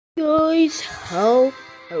guys, hello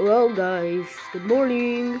guys, good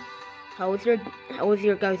morning. How was your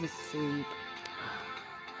guys' sleep?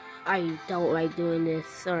 I don't like doing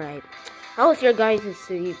this. Alright. How was your guys'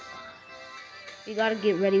 sleep? We gotta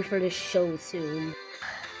get ready for the show soon.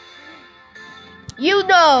 You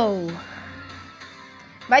know,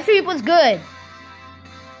 my sleep was good,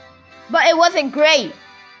 but it wasn't great.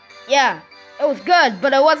 Yeah, it was good,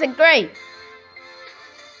 but it wasn't great.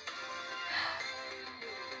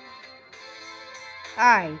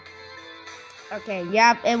 Hi. Okay,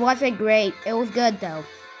 yep, it wasn't great. It was good though.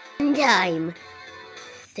 One time.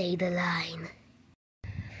 Say the line.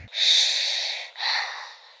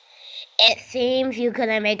 It seems you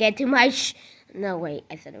couldn't make it to my No, wait,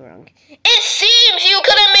 I said it wrong. It seems you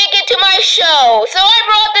couldn't make it to my show, so I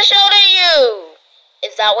brought the show to you.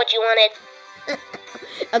 Is that what you wanted?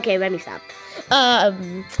 Okay, let me stop.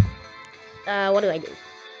 What do I do?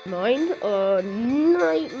 Mine?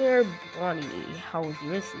 Nightmare Bonnie. How was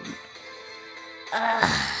your sleep?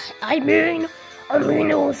 I mean,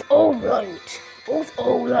 it was alright. It was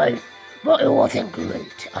alright, but it wasn't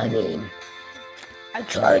great. I mean, I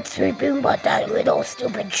tried sleeping, but that little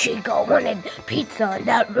stupid Chico wanted pizza, and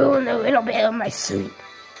that ruined a little bit of my sleep.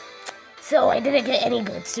 So I didn't get any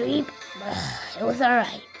good sleep. It was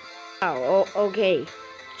alright. Oh, okay.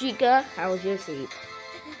 Chica, how was your sleep?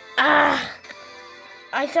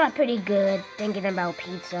 I slept pretty good, thinking about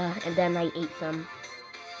pizza, and then I ate some.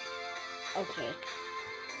 Okay.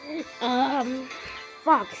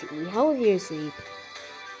 Foxy, how was your sleep?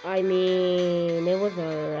 I mean, it was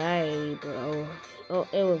alright, bro. Oh,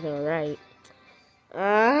 it was alright.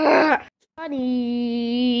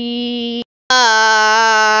 Funny.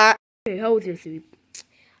 Hey, how was your sleep?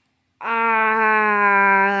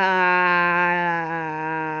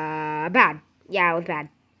 Bad. Yeah, it was bad.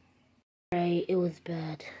 Right, it was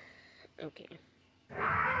bad. Okay.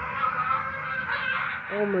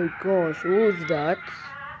 Oh my gosh, what was that?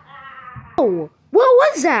 Oh,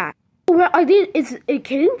 what was that? Well, it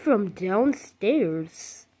came from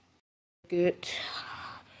downstairs. Good.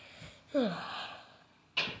 Where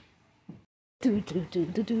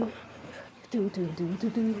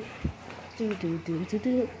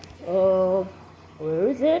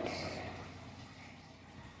is it?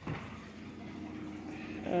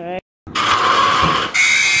 Alright.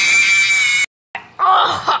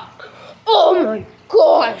 Oh my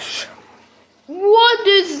gosh! What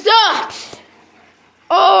is that?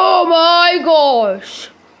 Oh my gosh!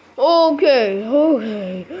 Okay.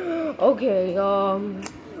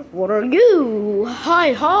 What are you?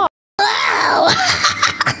 Hi. Hello!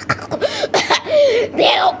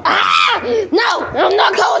 No, I'm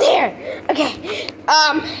not going here. Okay.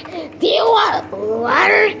 Do you want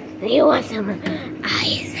water? Do you want some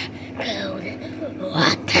ice cold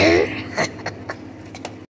water?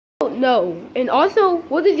 No. And also,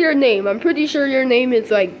 what is your name? I'm pretty sure your name is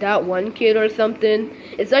like that one kid or something.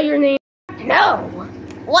 Is that your name? No.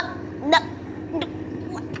 What? No.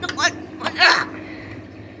 What?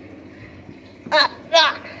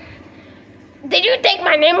 Did you think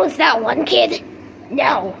my name was that one kid?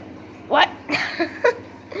 No. What?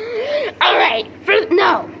 Alright.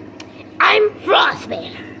 No. I'm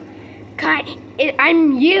FROSTBEAR.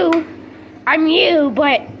 I'm you,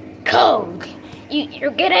 but cold. You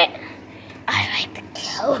get it? I like the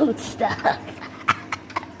cold stuff.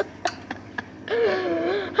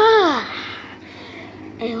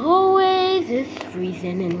 It always is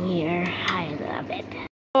freezing in here. I love it.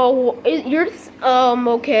 Oh, you're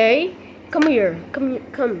okay. Come here.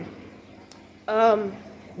 Come.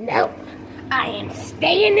 No. I am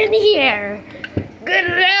staying in here. Good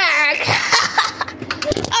luck.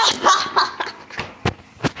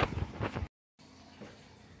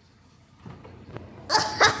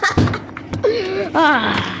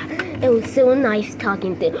 It was so nice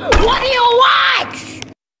talking to you. What do you want?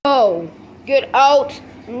 Oh, get out.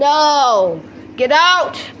 No. Get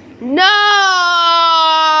out. No.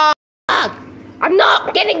 I'm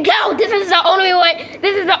not getting out. This is the only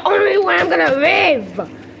way I'm gonna live.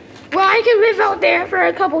 Well, I can live out there for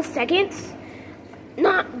a couple seconds.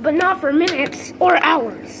 But not for minutes or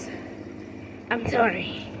hours. I'm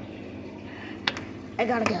sorry. I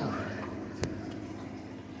gotta go.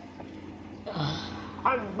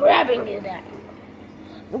 I'm grabbing you then.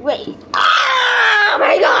 Wait. Oh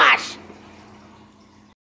my gosh!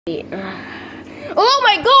 Oh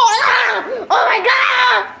my god! Oh my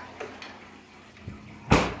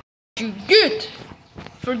god! You get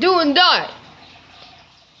for doing that?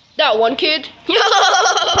 That one kid? He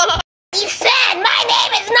said my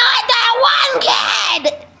name is not that one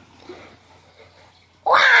kid!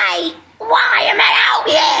 Why? Why am I out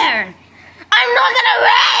here? I'm not gonna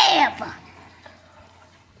race! live.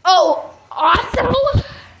 Oh, also,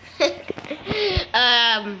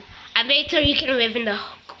 I made sure you can live in the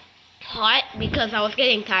hut because I was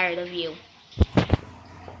getting tired of you.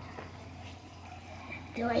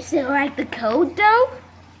 Do I still like the code though?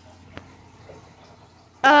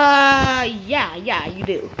 Yeah, you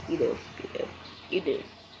do.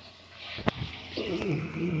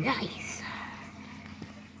 Nice.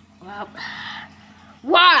 Well,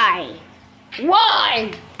 why? Who are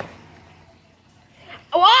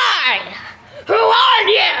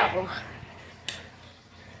you?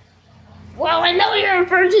 Well, I know you're a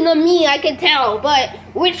version of me, I can tell, but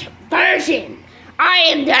which version? I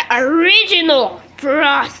am the original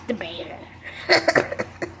FROSTBEAR.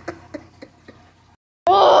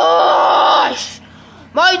 Gosh!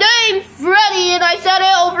 My name's Freddy, and I said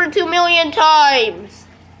it over 2 million times.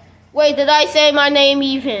 Wait, did I say my name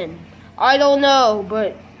even? I don't know,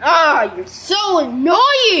 but you're so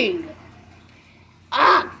annoying.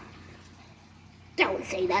 Don't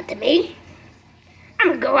say that to me. I'm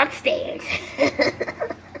gonna go upstairs.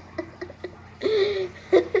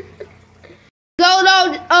 Go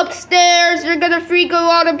down upstairs. You're gonna freak a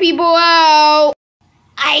lot of people out.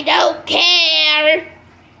 I don't care.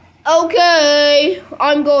 Okay,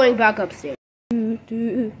 I'm going back upstairs.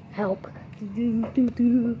 Help.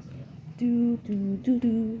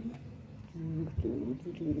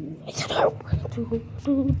 I said help.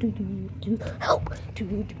 Help.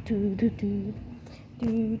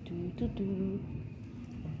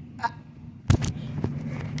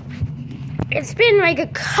 It's been like a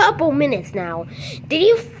couple minutes now. Did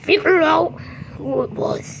you figure out who it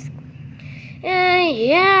was?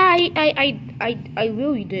 Yeah, I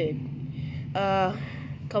really did.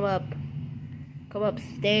 Come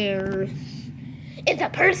upstairs. It's a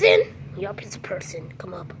person? Yup, it's a person.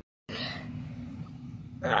 Come up.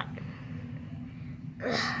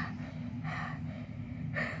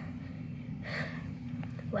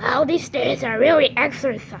 Wow, these stairs are really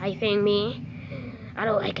exercising me. I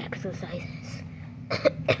don't like exercises.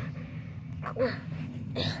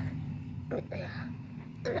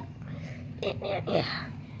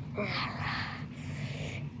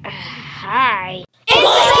 Hi.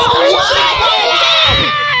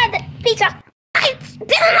 Pizza.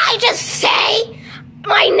 Didn't I just say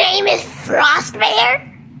my name is FROSTBEAR?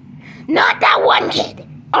 Not that one kid,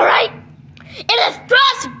 alright? It is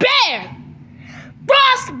FROSTBEAR!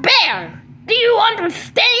 FROSTBEAR! Do you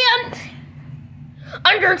understand?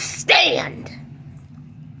 Understand.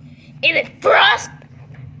 It is FROSTBEAR.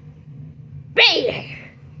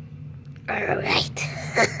 Alright.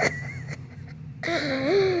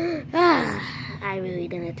 I really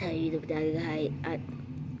didn't tell you I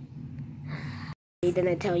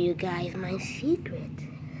didn't tell you guys my secret.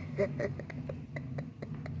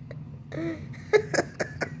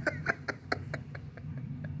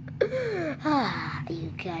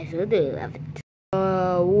 You guys will do love it.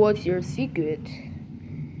 What's your secret?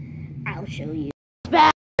 I'll show you.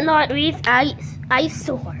 Bad not with ice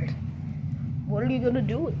sword. What are you gonna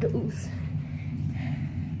do with those?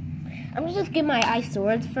 I'm gonna just get my ice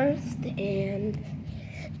swords first and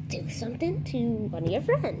do something to one of your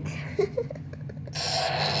friends.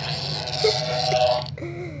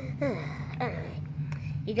 Alright.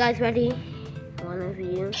 You guys ready? One of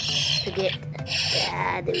you to get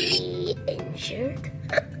badly injured.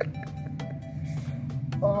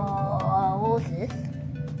 Oh, what was this?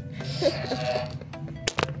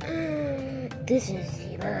 This is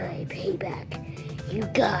my payback. You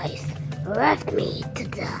guys left me to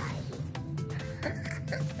die.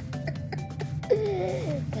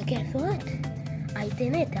 But guess what? I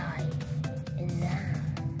didn't die. And now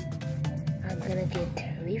I'm gonna get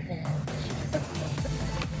revenge.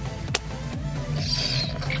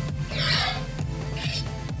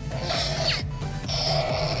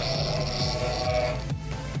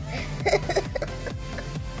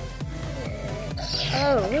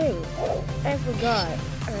 Oh wait, I forgot.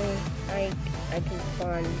 I can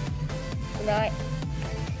spawn.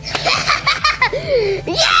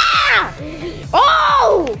 Yeah!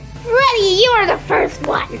 Oh! Freddy, you are the first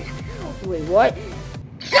one! Wait, what?